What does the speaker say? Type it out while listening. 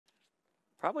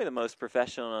Probably the most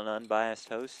professional and unbiased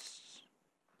host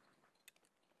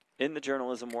in the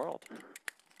journalism world.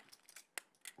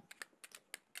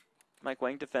 Mike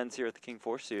Wang defends here at the King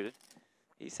 4 suited.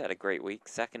 He's had a great week.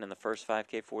 Second in the first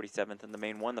 5K, 47th in the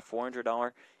main. Won the $400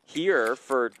 here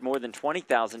for more than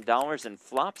 $20,000 and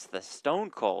flops the Stone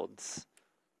Colds.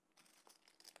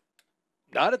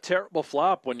 Not a terrible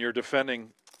flop when you're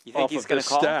defending You think off he's of going this to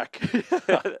call? stack.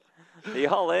 The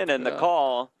all-in and the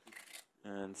call.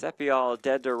 And Sepial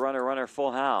dead to runner,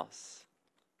 full house.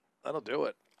 That'll do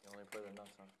it. You only play the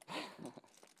nuts, huh?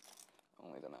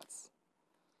 Only the nuts.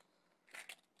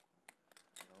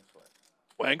 No sweat.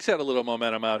 Wang's had a little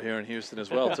momentum out here in Houston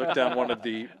as well. Took down one of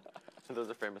the Those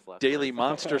are famous last daily words.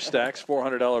 monster stacks,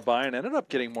 $400 buy, and ended up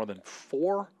getting more than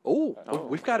 4. Oh,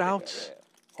 we've got outs.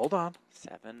 Hold on.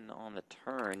 7 on the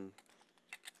turn.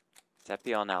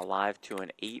 Sepial now live to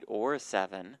an 8 or a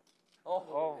 7.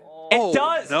 It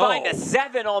does find a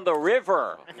 7 on the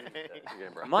river.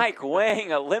 Mike Wang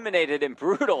eliminated in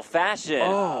brutal fashion.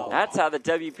 That's how the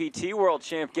WPT World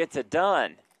Champ gets it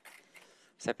done.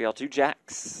 Sepial 2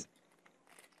 jacks.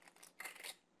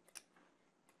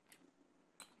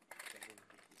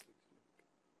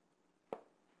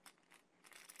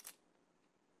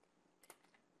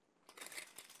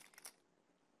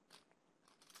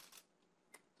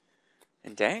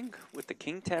 And Deng with the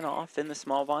King 10 off in the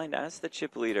small blind as the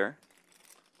chip leader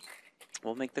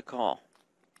will make the call.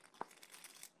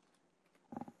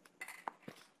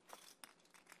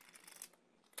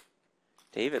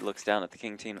 David looks down at the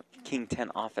King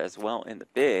 10 off as well in the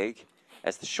big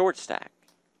as the short stack.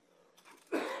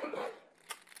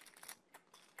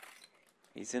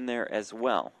 He's in there as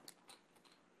well.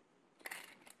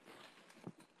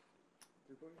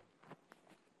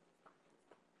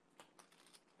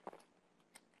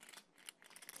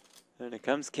 And it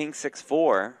comes King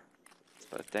 6-4. It's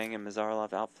both Deng and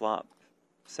Mazarlov outflop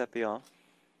Sepial.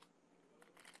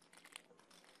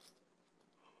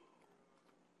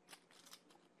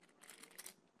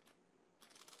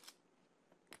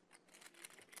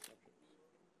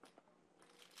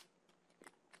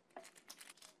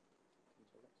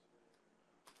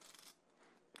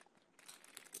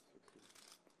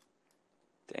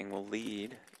 Deng will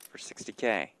lead for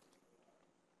 60K.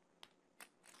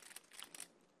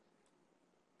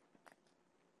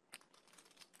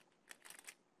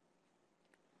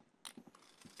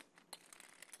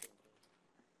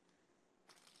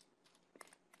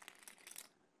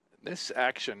 This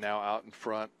action now out in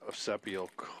front of Sepial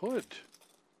could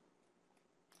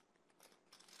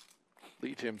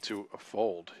lead him to a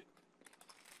fold.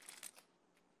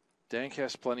 Dank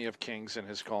has plenty of kings in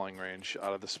his calling range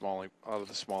out of the small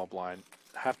blind.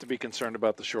 Have to be concerned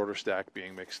about the shorter stack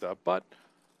being mixed up, but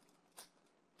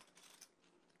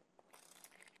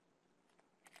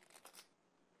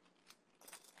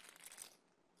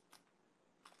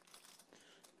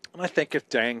and I think if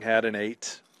Deng had an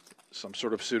 8, some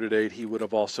sort of suited 8, he would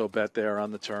have also bet there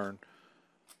on the turn.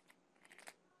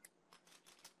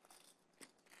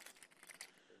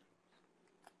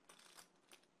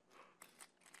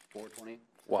 $420.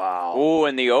 Wow. Oh,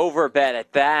 and the over bet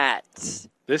at that.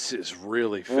 This is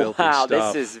really filthy wow,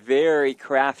 stuff. this is very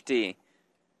crafty.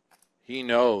 He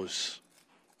knows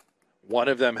one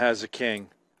of them has a king.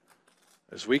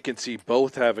 As we can see,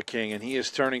 both have a king, and he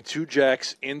is turning 2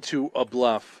 jacks into a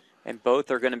bluff. And both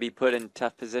are going to be put in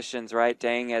tough positions, right?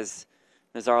 Deng has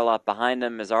Mazarlov behind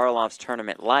him. Mazarlov's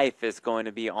tournament life is going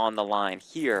to be on the line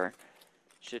here.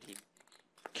 Should he?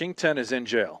 King 10 is in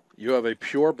jail. You have a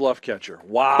pure bluff catcher.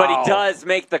 Wow. But he does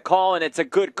make the call, and it's a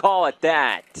good call at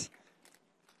that.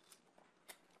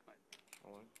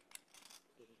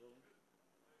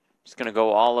 Just going to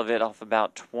go all of it off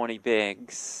about 20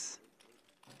 bigs.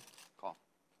 Call.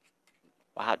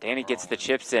 Wow, Danny gets the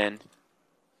chips in.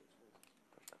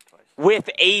 With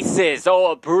aces.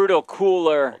 Oh, a brutal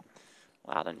cooler.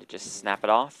 Allowed him to just snap it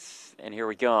off. And here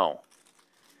we go.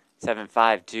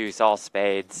 7-5 deuce, all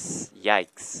spades.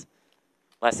 Yikes.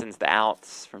 Lessens the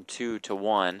outs from 2 to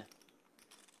 1.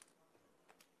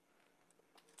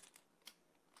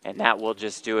 And that will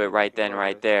just do it right then,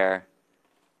 right there.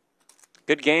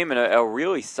 Good game and a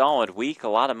really solid week. A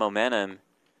lot of momentum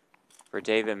for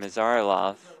David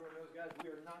Mazarlov.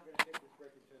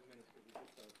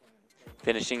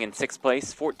 Finishing in 6th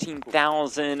place,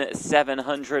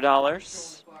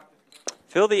 $14,700.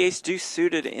 Phil the ace deuce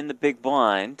suited in the big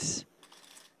blind.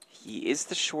 He is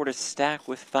the shortest stack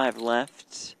with 5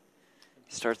 left.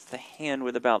 Starts the hand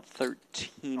with about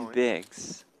 13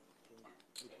 bigs.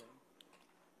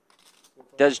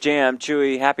 Does jam.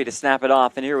 Chewy happy to snap it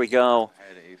off, and here we go. I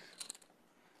had ace.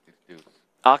 Ace deuce.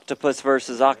 Octopus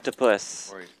versus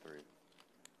octopus. Or ace 3.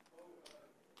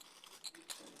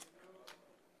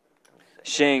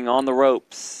 Shing on the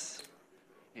ropes.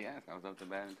 Yeah, I was up to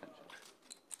bad intentions.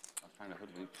 I was trying to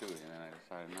hoodwink Chewy, and then I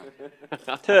decided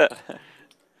not to.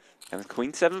 And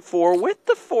Queen 7-4 with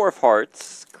the 4 of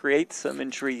hearts creates some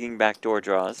intriguing backdoor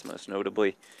draws, most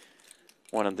notably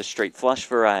one of the straight flush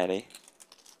variety.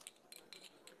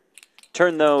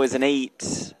 Turn, though, is an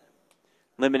 8,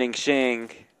 limiting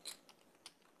Shing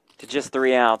to just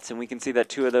 3 outs, and we can see that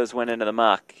 2 of those went into the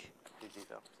muck.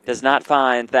 Does not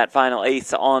find that final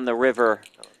ace on the river.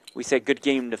 We say good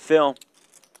game to Phil.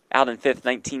 Out in 5th,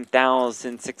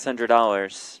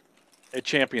 $19,600. At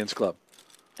Champions Club.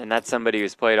 And that's somebody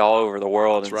who's played all over the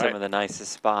world That's in right. some of the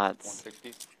nicest spots.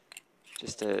 160.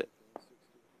 Just an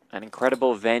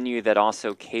incredible venue that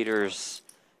also caters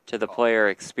to the player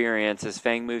experience. As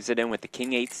Fang moves it in with the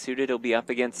King 8 suited, he'll be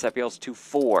up against Sepiel's 2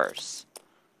 4s.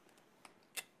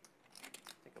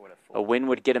 A win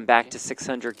would get him back to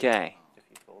 600K.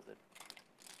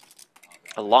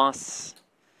 A loss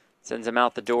sends him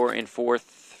out the door in 4th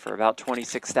for about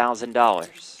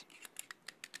 $26,000.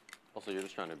 Also, you're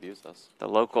just trying to abuse us. The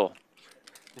local,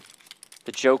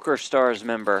 the Joker Stars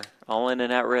member, all in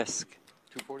and at risk.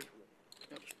 240.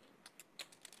 Yep.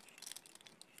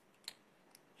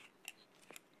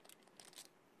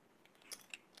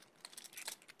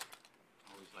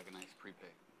 Always like a nice prepay.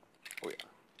 Oh,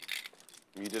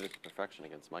 yeah. You did it to perfection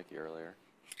against Mikey earlier,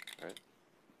 right?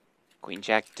 Queen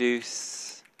Jack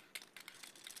Deuce.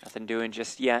 Nothing doing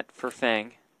just yet for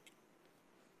Fang.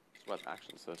 Sweat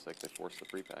action, so it's like they force the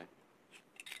prepay.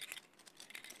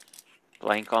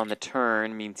 Blank on the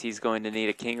turn means he's going to need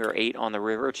a king or 8 on the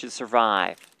river to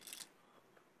survive.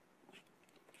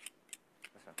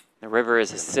 The river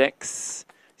is a 6.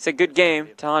 It's a good game.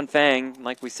 Tan Fang,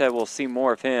 like we said, we'll see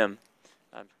more of him.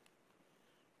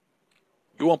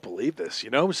 You won't believe this. You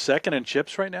know who's second in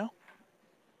chips right now?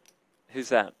 Who's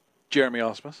that? Jeremy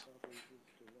Osmus.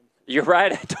 You're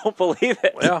right. I don't believe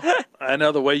it. Well, I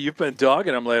know the way you've been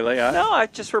dogging him lately. No, I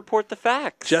just report the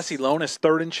facts. Jesse Lone is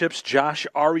third in chips. Josh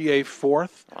Aurier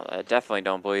fourth. Well, I definitely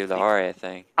don't believe the Aria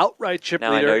thing. Outright chip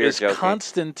Now I know leader you're is joking.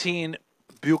 Konstantin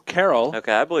Bucarel.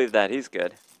 Okay, I believe that. He's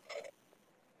good.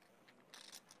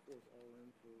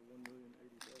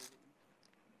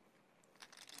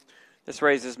 This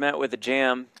raise is met with a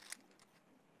jam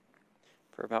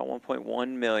for about 1.1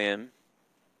 million.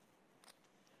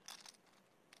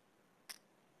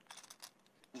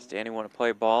 Does Danny want to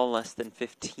play ball less than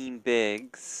 15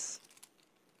 bigs?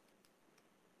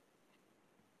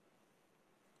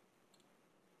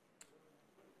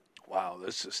 Wow,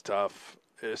 this is tough.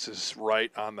 This is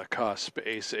right on the cusp,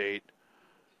 ace 8.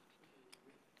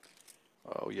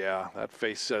 Oh, yeah, that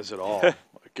face says it all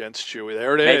against Chewy.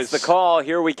 There it Makes is. the call.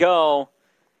 Here we go.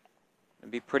 And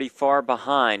be pretty far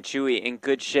behind. Chewy in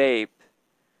good shape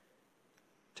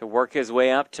to work his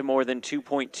way up to more than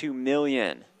 2.2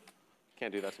 million.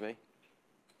 Can't do that to me.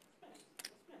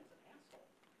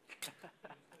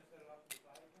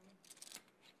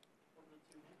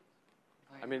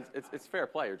 I mean, it's fair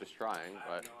play. You're just trying,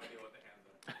 but.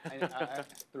 I have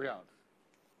 3 outs,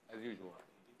 as usual.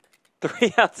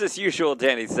 3 outs as usual,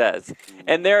 Danny says.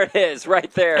 And there it is,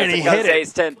 right there. And as he it goes hit it.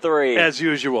 ace 10-3. As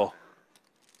usual.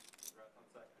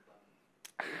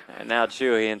 And now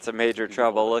Chewy in some major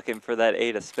trouble looking for that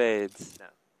 8 of spades.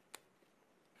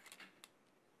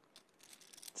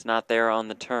 It's not there on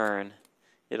the turn.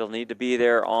 It'll need to be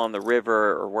there on the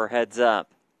river or we're heads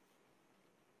up.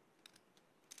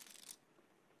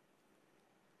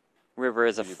 River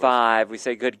is a 5. We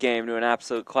say good game to an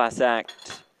absolute class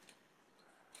act.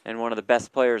 And one of the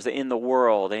best players in the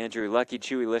world, Andrew Lucky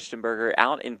Chewy Lichtenberger,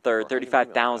 out in third,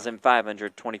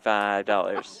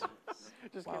 $35,525.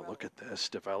 Wow, look at this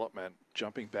development.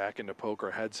 Jumping back into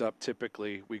poker, heads up.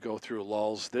 Typically, we go through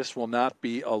lulls. This will not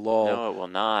be a lull. No, it will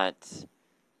not.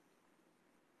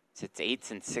 It's 8s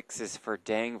and 6s for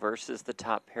Deng versus the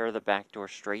top pair of the backdoor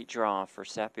straight draw for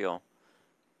Sepiel.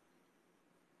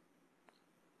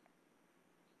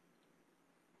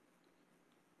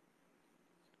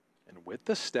 And with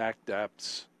the stacked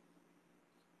depths,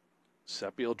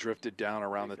 Sepiel drifted down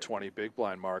around the 20 big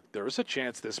blind mark. There's a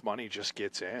chance this money just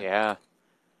gets in. Yeah.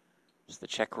 So the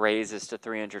check raises to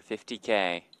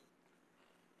 350K.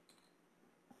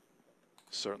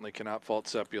 Certainly cannot fault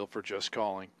Sepiel for just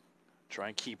calling. Try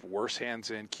and keep worse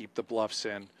hands in, keep the bluffs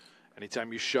in.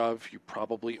 Anytime you shove, you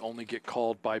probably only get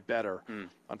called by better.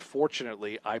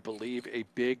 Unfortunately, I believe a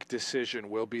big decision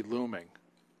will be looming.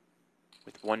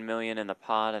 With 1 million in the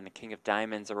pot and the King of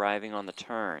Diamonds arriving on the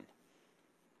turn.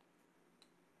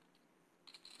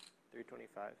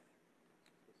 325.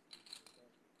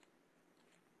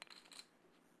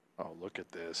 Oh, look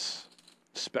at this.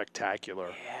 Spectacular.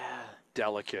 Yeah.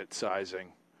 Delicate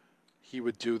sizing. he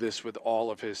would do this with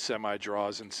all of his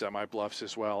semi-draws and semi-bluffs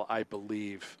as well, I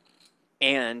believe.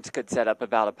 And could set up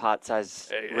about a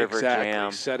pot-sized river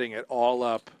jam. Setting it all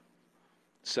up.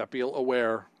 Sepiel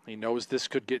aware. He knows this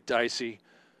could get dicey.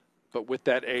 But with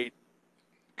that 8,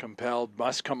 compelled,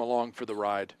 must come along for the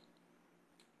ride.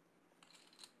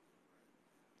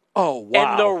 Oh,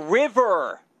 wow. And the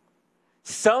river,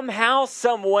 somehow,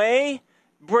 some way,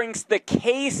 brings the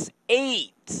case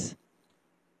 8.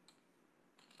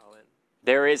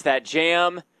 There is that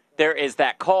jam. There is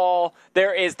that call.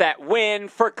 There is that win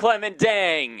for Clemen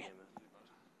Deng.